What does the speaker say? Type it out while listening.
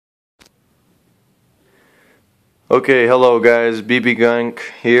Okay, hello guys, bbgun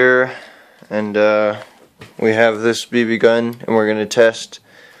here, and we have this BB gun, and we're gonna test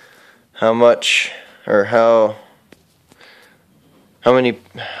how much or how many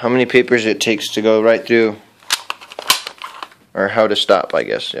papers it takes to go right through, or how to stop, I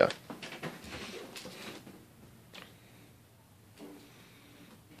guess. Yeah.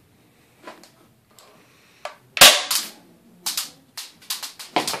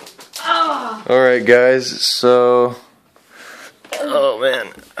 Alright guys, so oh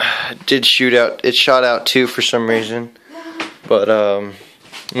man, it shot out too for some reason. But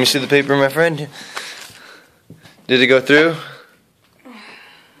let me see the paper, my friend. Did it go through?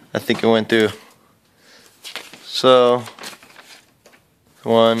 I think it went through. So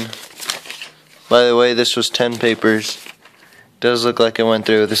one. By the way, this was 10 papers. Does look like it went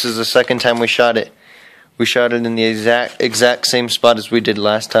through. This is the second time we shot it. We shot it in the exact same spot as we did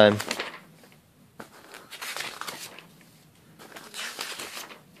last time.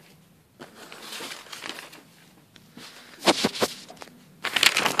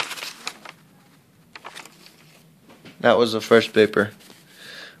 That was the first paper.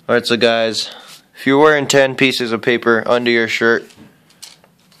 Alright, so guys, if you're wearing 10 pieces of paper under your shirt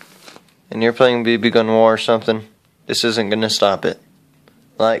and you're playing BB gun war or something, this isn't going to stop it.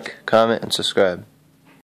 Like, comment, and subscribe.